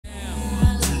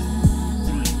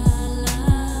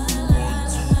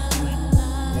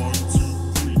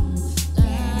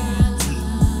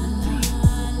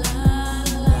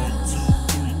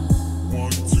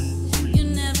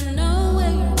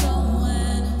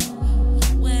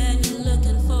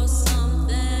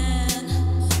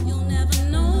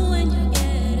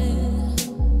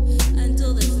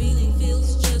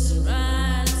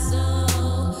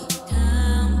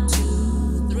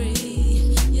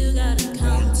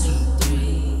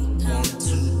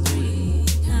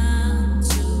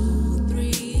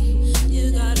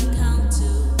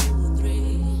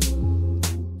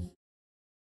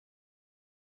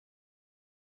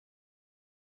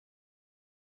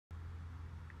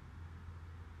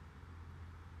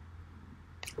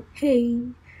Hey,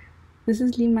 this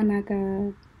is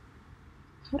Manaka.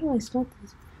 How do I start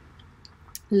this?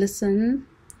 Listen,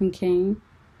 okay.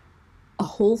 A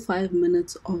whole 5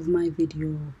 minutes of my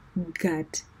video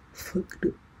got fucked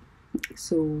up.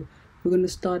 So we're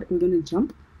gonna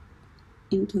jump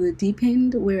into the deep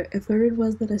end wherever it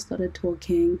was that I started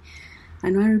talking. I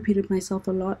know I repeated myself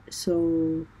a lot,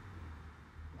 so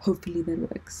hopefully that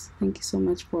works. Thank you so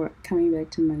much for coming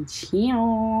back to my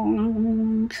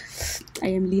channel. I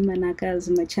am Manaka. This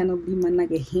is my channel,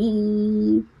 Manaka.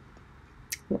 Hey,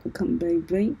 welcome,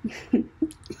 baby.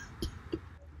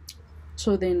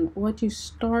 So then what you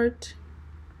start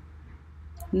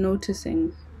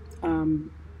noticing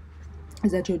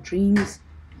is that your dreams,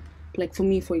 like for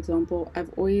me, for example,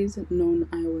 I've always known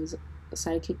I was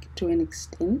psychic to an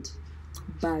extent,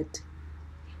 but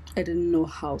I didn't know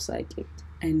how psychic.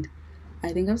 And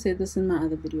I think I've said this in my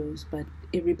other videos, but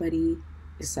everybody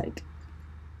is psychic.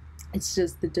 It's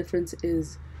just the difference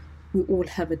is we all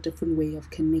have a different way of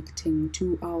connecting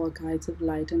to our guides of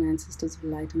light and ancestors of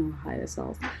light and our higher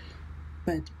self.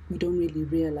 But we don't really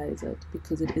realize it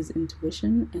because it is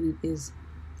intuition and it is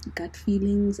gut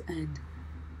feelings and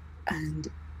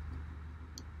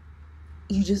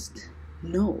you just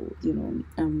know,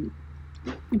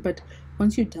 but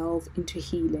once you delve into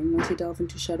healing, once you delve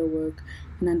into shadow work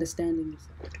and understanding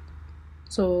yourself,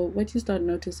 so what you start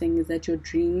noticing is that your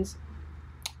dreams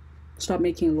start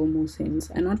making a little more sense,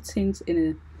 and not sense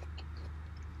in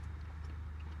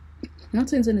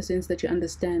a sense that you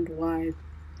understand why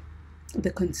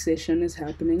the concession is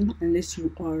happening, unless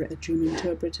you are a dream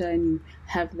interpreter and you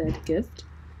have that gift.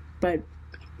 But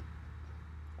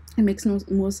it makes no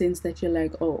more sense that you're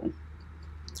like, oh,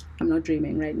 I'm not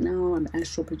dreaming right now, I'm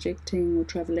astral projecting or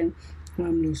traveling, or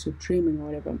I'm lucid dreaming or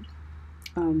whatever.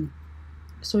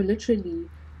 So literally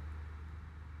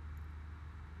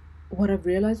what I've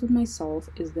realized with myself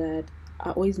is that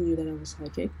I always knew that I was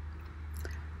psychic,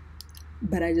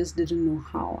 but I just didn't know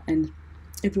how. And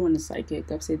everyone is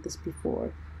psychic, I've said this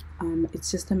before.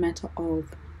 It's just a matter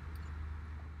of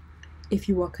if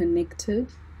you are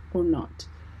connected or not.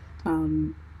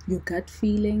 Your gut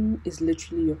feeling is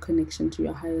literally your connection to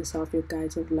your higher self, your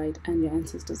guides of light and your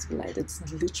ancestors of light. It's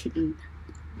literally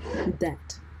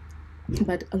that.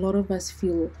 But a lot of us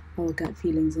feel our gut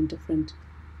feelings in different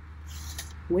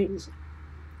ways.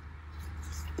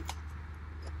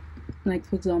 Like,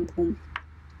 for example,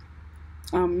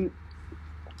 I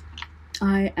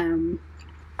am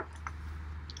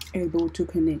able to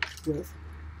connect with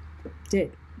the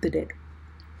dead.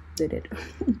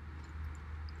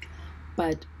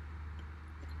 But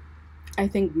I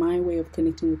think my way of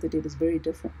connecting with the dead is very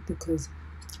different, because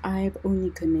I've only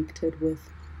connected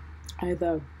with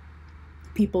either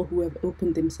people who have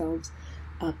opened themselves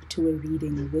up to a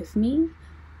reading with me,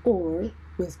 or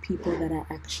with people that I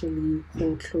actually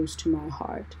hold close to my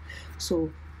heart.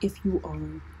 So if you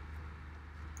are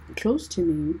close to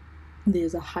me,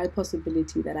 there's a high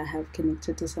possibility that I have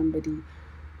connected to somebody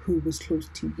who was close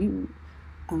to you,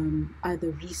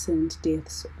 either recent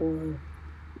deaths or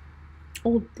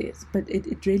old deaths. But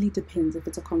it really depends if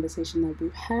it's a conversation that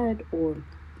we've had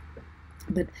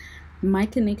but my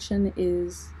connection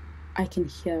is I can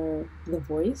hear the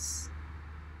voice.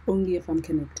 Only if I'm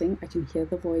connecting, I can hear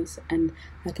the voice and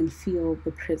I can feel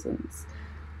the presence,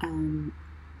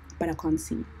 but I can't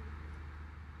see.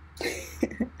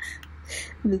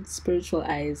 The spiritual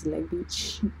eyes, like,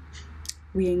 bitch,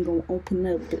 we ain't gonna open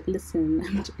up, but listen.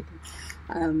 I'm joking.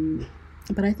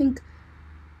 But I think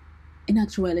in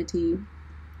actuality,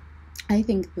 I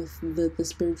think the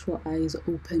spiritual eyes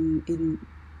opened in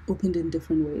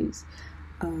different ways.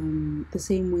 The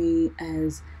same way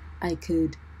as I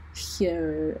could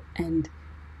hear and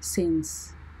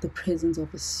sense the presence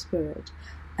of a spirit,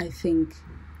 I think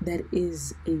that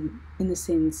is in a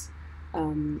sense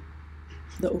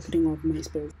the opening of my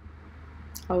spirit.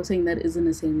 I was saying that is in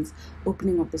a sense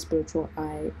opening of the spiritual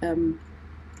eye,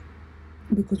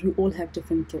 because we all have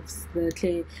different gifts. The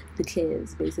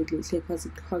clairs, basically I've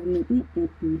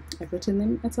written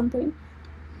them at some point,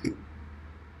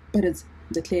 but it's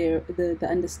the clear, the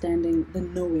understanding, the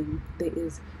knowing. There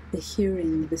is the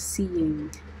hearing, the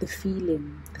seeing, the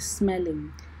feeling, the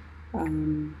smelling.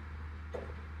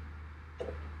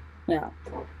 Yeah,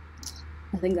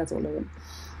 I think that's all of them.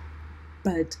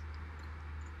 But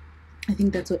I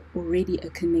think that's already a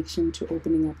connection to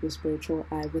opening up your spiritual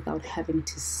eye without having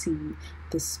to see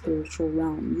the spiritual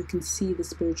realm. You can see the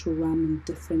spiritual realm in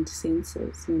different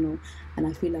senses, and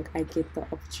I feel like I get the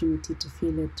opportunity to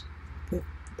feel it with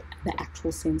the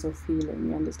actual sense of feeling,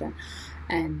 you understand,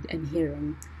 and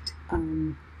hearing. I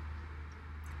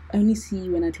only see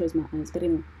when I close my eyes, but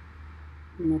anyway,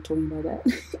 we're not talking about that.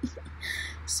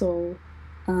 So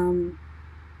I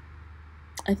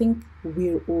think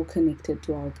we're all connected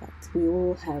to our guts. We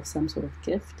all have some sort of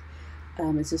gift.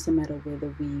 It's just a matter of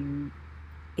whether we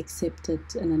accept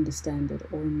it and understand it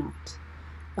or not.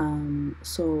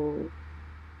 So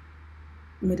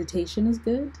meditation is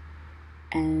good,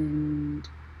 and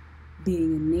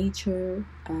being in nature,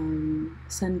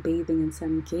 sunbathing and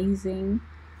sun gazing,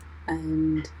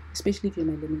 and especially if you're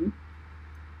a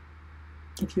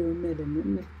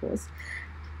melanin, of course,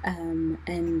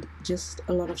 and just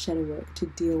a lot of shadow work to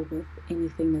deal with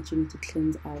anything that you need to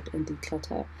cleanse out and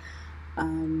declutter.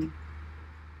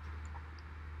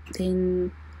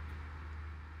 Then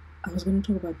I was going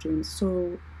to talk about dreams.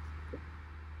 So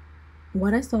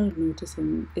what I started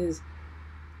noticing is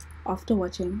after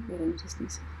watching, wait, let me just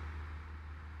listen.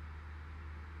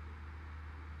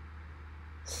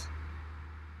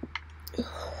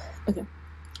 Okay,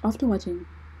 after watching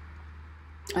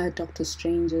Doctor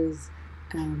Strange's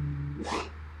the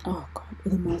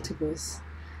multiverse,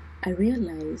 I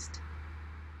realized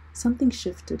something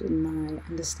shifted in my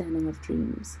understanding of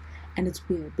dreams. And it's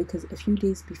weird because a few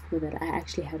days before that I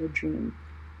actually had a dream.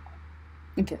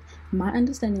 Okay, my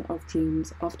understanding of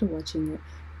dreams after watching it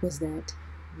was that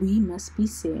we must be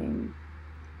seeing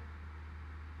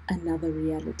another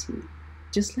reality.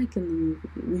 Just like in the movie,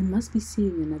 we must be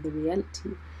seeing another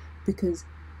reality, because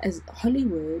as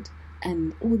Hollywood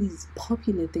and all these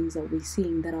popular things that we're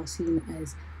seeing that are seen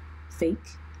as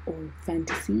fake or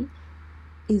fantasy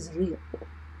is real,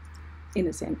 in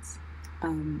a sense.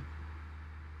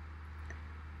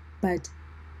 But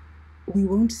we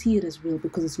won't see it as real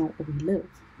because it's not where we live,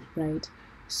 right?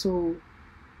 So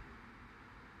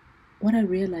what I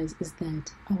realize is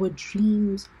that our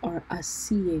dreams are us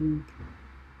seeing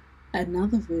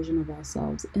another version of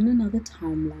ourselves in another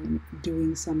timeline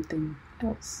doing something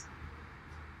else.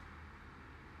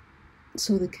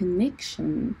 So the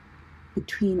connection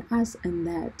between us and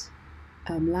that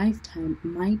lifetime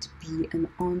might be an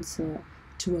answer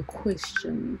to a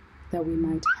question that we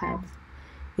might have.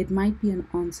 It might be an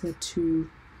answer to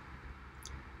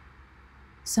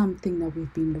something that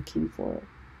we've been looking for.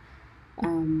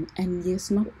 And yes,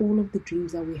 not all of the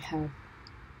dreams that we have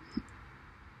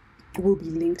will be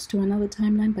linked to another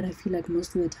timeline, but I feel like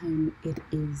most of the time it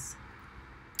is.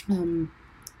 I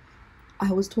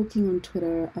was talking on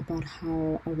Twitter about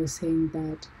how I was saying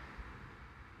that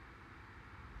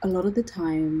a lot of the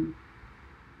time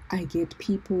I get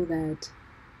people that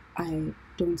I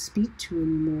don't speak to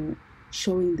anymore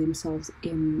showing themselves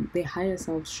in their higher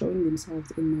selves, showing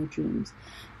themselves in my dreams.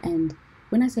 And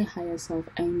when I say higher self,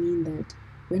 I mean that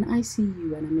when I see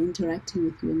you and I'm interacting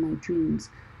with you in my dreams,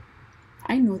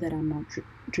 I know that I'm not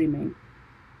dreaming.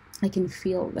 I can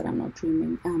feel that I'm not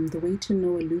dreaming. The way to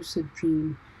know a lucid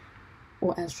dream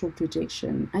or astral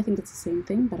projection, I think it's the same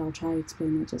thing, but I'll try to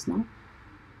explain it just now,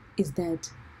 is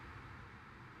that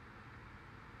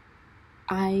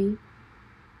I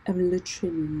am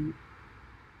literally,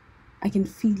 I can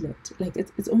feel it. Like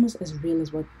it's almost as real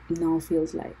as what now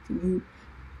feels like.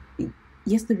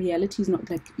 Yes, the reality is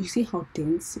not like, you see how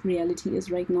dense reality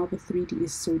is right now. The 3D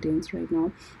is so dense right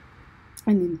now.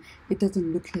 And then it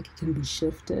doesn't look like it can be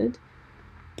shifted.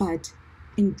 But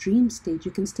in dream state,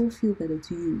 you can still feel that it's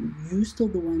you. You're still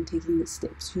the one taking the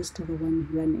steps. You're still the one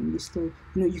running. You still,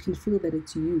 you can feel that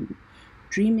it's you.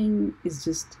 Dreaming is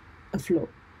just a flow,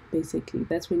 basically.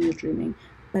 That's when you're dreaming.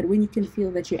 But when you can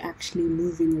feel that you're actually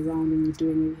moving around and you're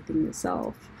doing everything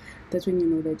yourself, that's when you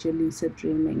know that you're lucid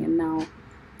dreaming. And now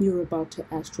you're about to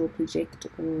astral project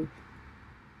or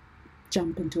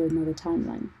jump into another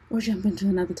timeline.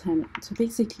 So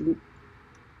basically,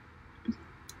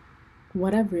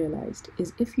 what I've realized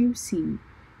is if you're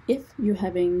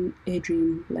having a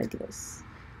dream like this,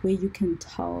 where you can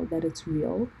tell that it's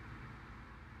real,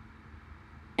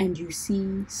 and you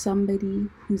see somebody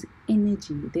whose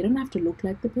energy, they don't have to look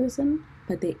like the person,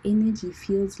 but their energy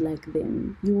feels like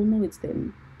them, you will know it's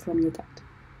them from your gut.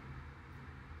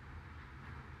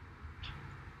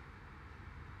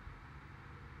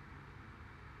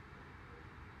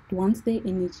 Once you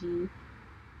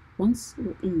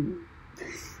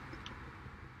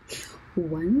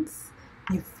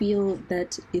feel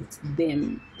that it's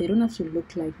them, they don't have to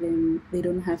look like them, they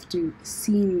don't have to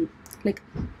seem like,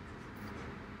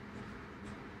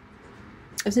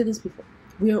 I've said this before,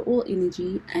 we are all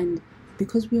energy, and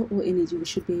because we are all energy, we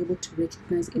should be able to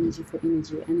recognize energy for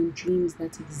energy, and in dreams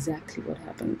that's exactly what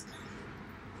happens.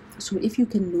 So if you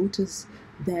can notice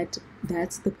that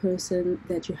that's the person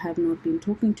that you have not been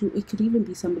talking to, it could even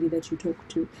be somebody that you talk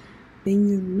to, then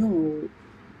you know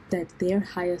that their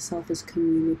higher self is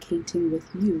communicating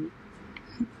with you.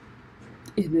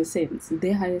 in a sense.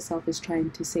 Their higher self is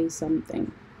trying to say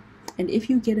something. And if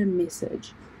you get a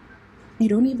message, you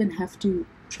don't even have to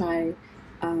try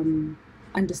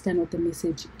understand what the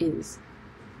message is.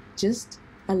 Just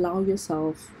allow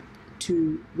yourself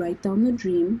to write down the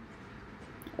dream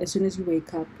as soon as you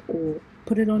wake up, or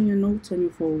put it on your notes on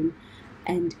your phone.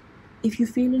 And if you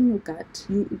feel in your gut,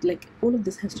 you like, all of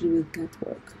this has to do with gut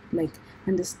work, like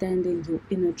understanding your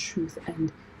inner truth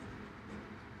and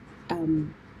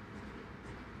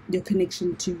your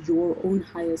connection to your own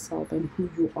higher self and who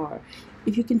you are.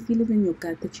 If you can feel it in your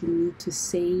gut that you need to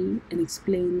say and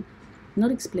explain,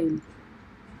 if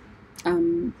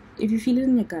you feel it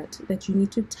in your gut that you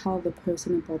need to tell the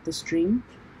person about this dream,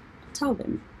 tell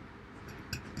them.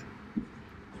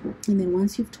 And then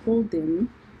once you've told them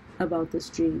about this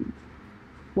dream,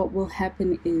 what will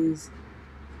happen is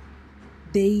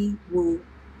they will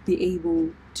be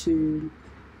able to,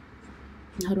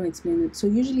 how do I explain it? So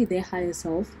usually their higher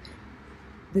self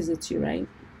visits you, right,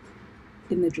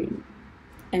 in the dream.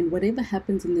 And whatever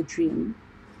happens in the dream,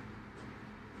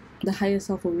 the higher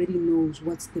self already knows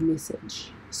what's the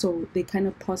message. So they're kind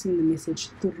of passing the message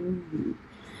through you.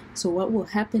 So what will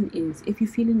happen is, if you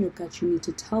feel in your gut you need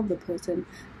to tell the person,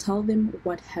 tell them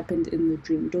what happened in the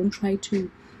dream. Don't try to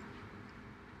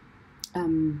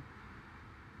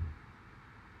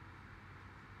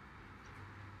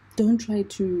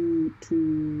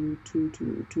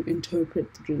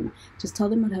interpret the dream. Just tell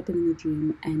them what happened in the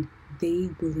dream, and they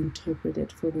will interpret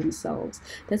it for themselves.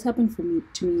 That's happened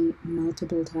to me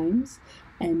multiple times,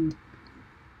 and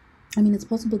I mean, it's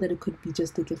possible that it could be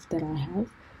just a gift that I have,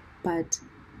 but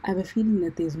I have a feeling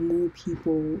that there's more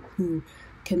people who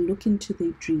can look into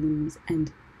their dreams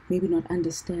and maybe not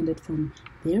understand it from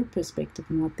their perspective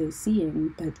and what they're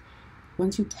seeing, but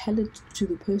once you tell it to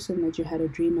the person that you had a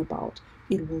dream about,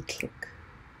 it will click.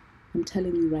 I'm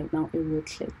telling you right now, it will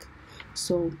click.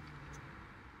 So,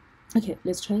 okay,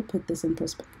 let's try to put this in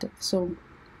perspective. So,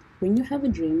 when you have a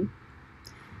dream,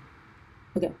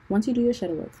 okay, once you do your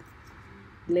shadow work,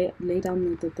 lay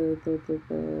down the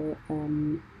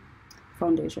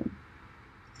foundation.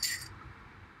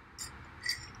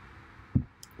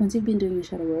 Once you've been doing your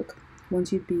shadow work,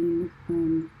 once you've been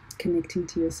connecting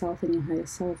to yourself and your higher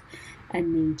self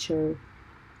and nature,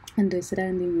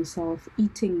 understanding yourself,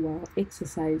 eating well,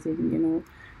 exercising,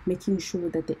 making sure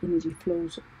that the energy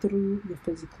flows through your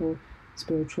physical,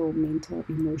 spiritual, mental,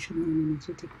 emotional, and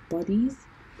energetic bodies,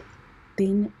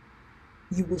 then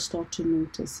you will start to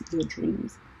notice your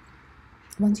dreams.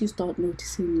 Once you start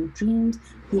noticing your dreams,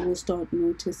 you will start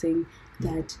noticing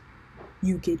that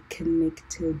you get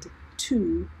connected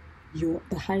to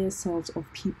the higher selves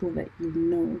of people that you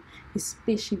know,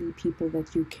 especially people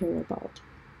that you care about.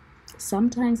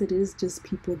 Sometimes it is just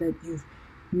people that you've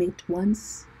met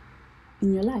once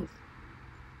in your life.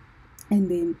 And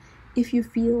then if you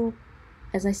feel,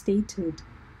 as I stated,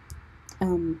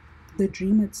 the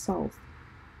dream itself,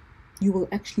 you will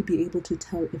actually be able to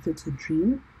tell if it's a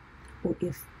dream or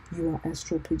if you are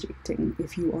astral projecting,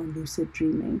 if you are lucid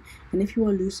dreaming. And if you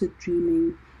are lucid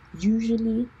dreaming,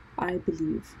 usually I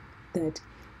believe that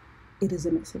it is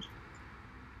a message.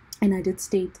 And I did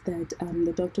state that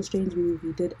the Doctor Strange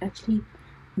movie did actually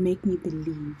make me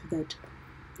believe that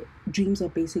dreams are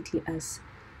basically us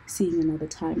seeing another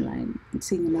timeline,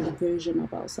 seeing another version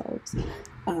of ourselves.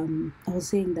 I was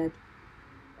saying that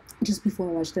just before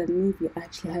I watched that movie, I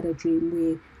actually had a dream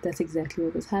where that's exactly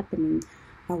what was happening.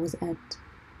 I was at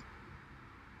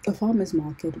a farmer's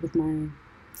market with my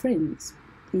friends,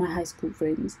 my high school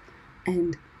friends,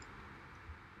 and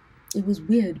it was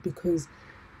weird because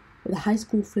the high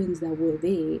school friends that were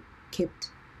there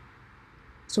kept...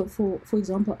 So for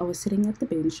example, I was sitting at the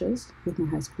benches with my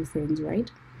high school friends, right?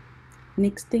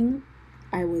 Next thing,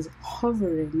 I was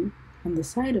hovering on the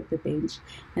side of the bench,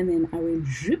 and then I went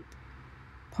zip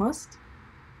past,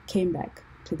 came back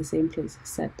to the same place,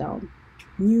 sat down.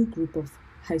 New group of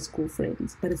high school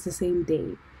friends, but it's the same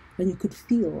day. And you could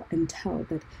feel and tell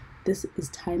that this is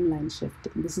timeline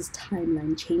shifting, this is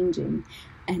timeline changing.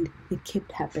 And it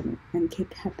kept happening and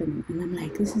kept happening. And I'm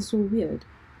like, this is so weird.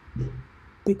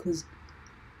 Because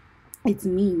it's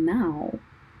me now,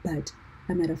 but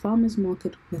I'm at a farmer's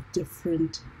market with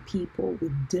different people,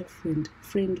 with different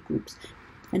friend groups.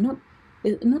 And not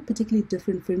particularly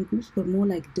different friend groups, but more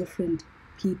like different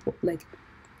people. Like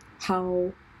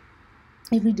how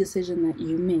every decision that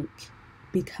you make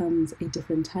becomes a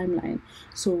different timeline.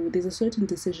 So there's a certain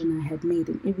decision I had made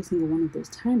in every single one of those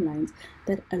timelines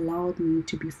that allowed me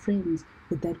to be friends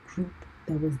with that group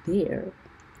that was there,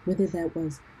 whether that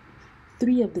was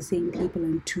 3 of the same people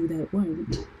and 2 that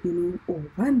weren't, or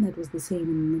 1 that was the same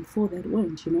and then 4 that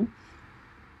weren't,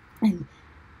 And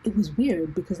it was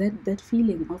weird because that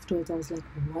feeling afterwards, I was like,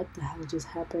 what the hell just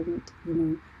happened? You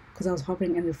know, because I was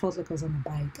hovering and it felt like I was on a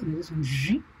bike and it just went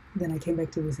zhing, then I came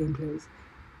back to the same place.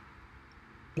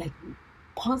 Like,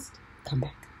 paused, come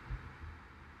back.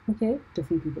 Okay,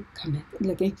 different people, come back.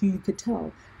 Like you could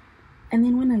tell. And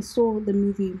then when I saw the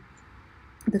movie,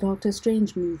 the Doctor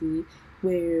Strange movie,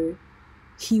 where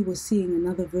he was seeing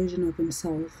another version of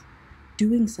himself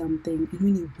doing something, and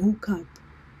when he woke up,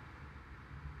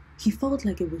 he felt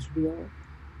like it was real.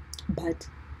 But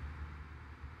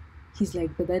he's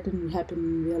like, but that didn't happen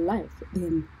in real life.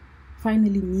 Then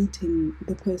finally meeting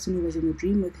the person who was in the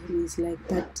dream with him, he's like,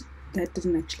 but that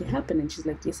didn't actually happen. And she's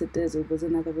like, yes, it does. It was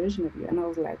another version of you. And I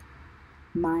was like,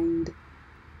 mind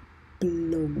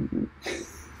blown.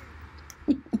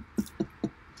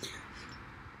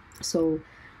 So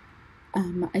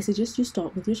I suggest you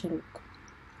start with your shadow work.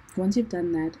 Once you've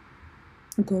done that,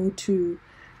 go to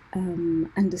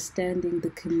understanding the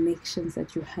connections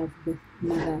that you have with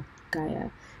Mother Gaia.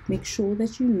 Make sure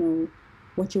that you know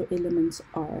what your elements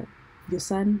are. Your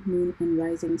sun, moon, and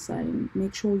rising sign.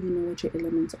 Make sure you know what your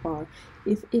elements are.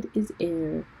 If it is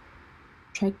air,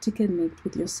 try to connect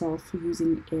with yourself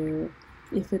using air.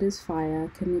 If it is fire,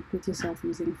 connect with yourself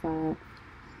using fire.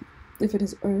 If it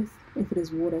is earth, if it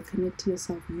is water, connect to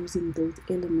yourself using those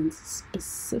elements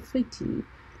specifically,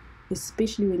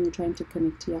 especially when you're trying to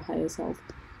connect to your higher self,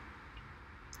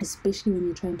 especially when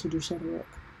you're trying to do shadow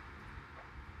work.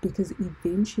 Because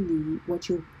eventually what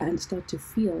you start to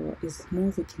feel is more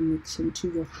of a connection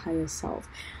to your higher self.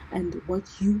 And what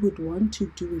you would want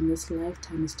to do in this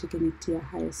lifetime is to connect to your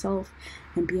higher self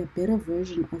and be a better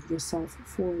version of yourself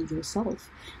for yourself.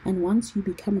 And once you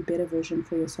become a better version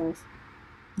for yourself,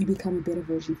 you become a better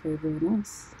version for everyone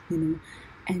else, you know.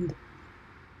 And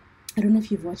I don't know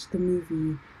if you've watched the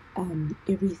movie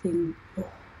Everything,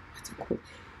 what's it called?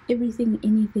 Everything,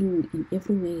 Anything, in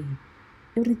Every Way.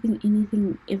 Everything,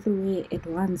 Anything, Everywhere at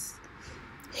Once.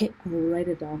 Hey, I will write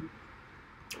it down.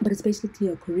 But it's basically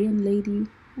a Korean lady,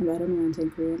 and I don't know why I'm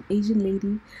saying Korean, Asian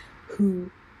lady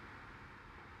who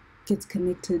gets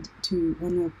connected to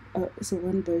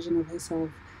one version of herself,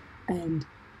 and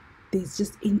there's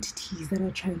just entities that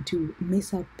are trying to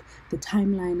mess up the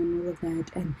timeline and all of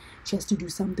that, and she has to do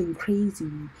something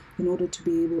crazy in order to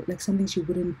be able, like something she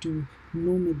wouldn't do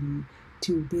normally,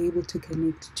 to be able to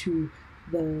connect to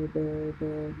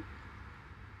the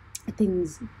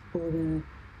things, or the,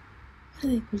 what do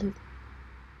they call it?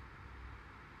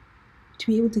 To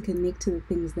be able to connect to the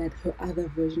things that her other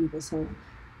version of herself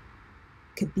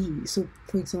could be. So,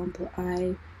 for example,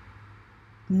 I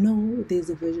know there's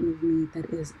a version of me that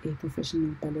is a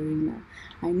professional ballerina.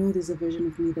 I know there's a version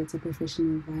of me that's a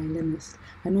professional violinist.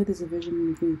 I know there's a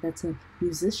version of me that's a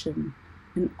musician,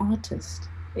 an artist,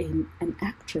 an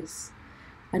actress.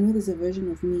 I know there's a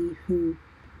version of me who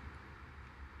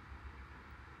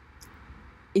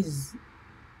is,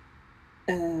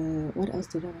 what else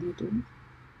did I want to do?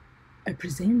 A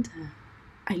presenter.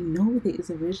 I know there is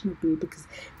a version of me because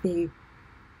they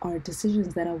are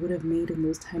decisions that I would have made in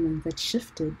those timelines that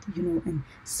shifted, you know, and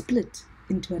split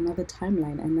into another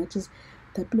timeline. And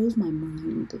that blows my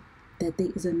mind, that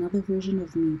there is another version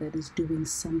of me that is doing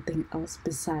something else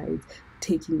besides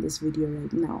taking this video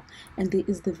right now. And there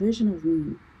is the version of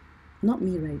me, not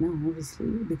me right now, obviously,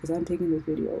 because I'm taking this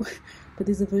video, but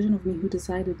there's a version of me who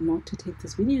decided not to take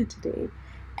this video today,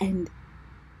 and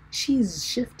she's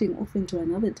shifting off into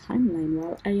another timeline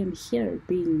while I am here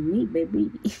being me,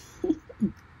 baby.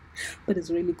 But it's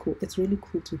really cool. It's really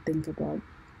cool to think about.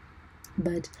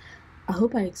 But I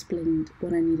hope I explained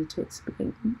what I needed to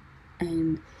explain.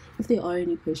 And if there are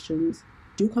any questions,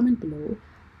 do comment below.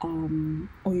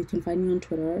 Or you can find me on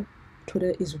Twitter.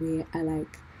 Twitter is where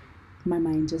my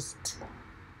mind just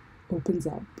opens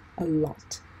up a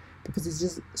lot, because it's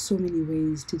just so many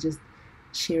ways to just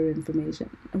share information.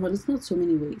 Well, it's not so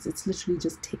many ways. It's literally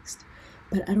just text.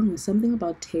 But I don't know, something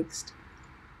about text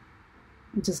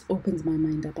just opens my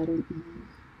mind up. I don't know.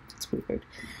 It's weird.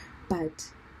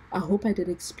 But I hope I did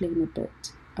explain a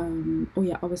bit.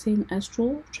 I was saying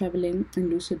astral traveling and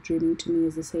lucid dreaming to me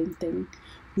is the same thing.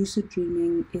 Lucid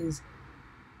dreaming is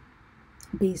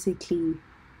basically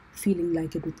feeling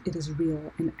like it is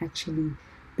real and actually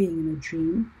being in a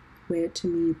dream, where to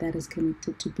me that is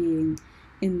connected to being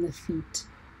in the feet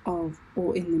of,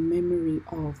 or in the memory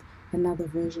of, another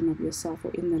version of yourself,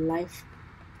 or in the life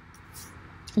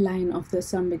line of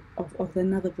of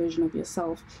another version of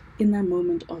yourself in that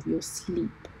moment of your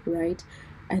sleep, right?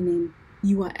 And then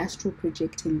you are astral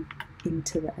projecting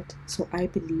into that. So I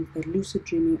believe that lucid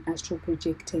dreaming, astral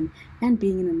projecting, and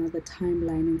being in another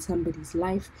timeline in somebody's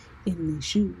life, in their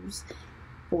shoes,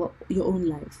 or your own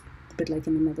life, but like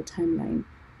in another timeline,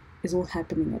 is all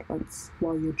happening at once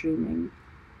while you're dreaming.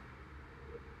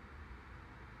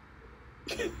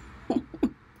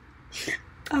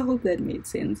 I hope that made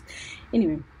sense.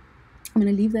 Anyway, I'm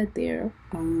gonna leave that there.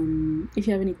 If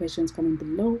you have any questions, comment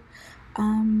below.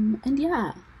 And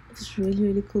yeah, it was really,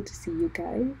 really cool to see you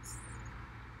guys.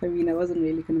 I mean, I wasn't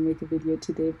really gonna make a video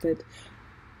today, but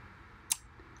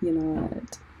you know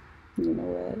what? You know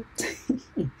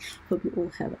what? Hope you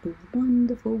all have a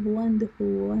wonderful, wonderful,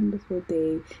 wonderful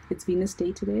day. It's Venus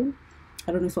Day today.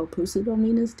 I don't know if I'll post it on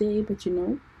Venus Day, but you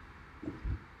know,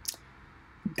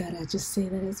 gotta just say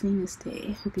that it's Venus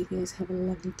Day. Hope you guys have a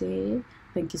lovely day.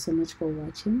 Thank you so much for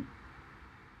watching.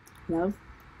 Love,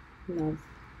 love,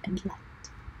 and light.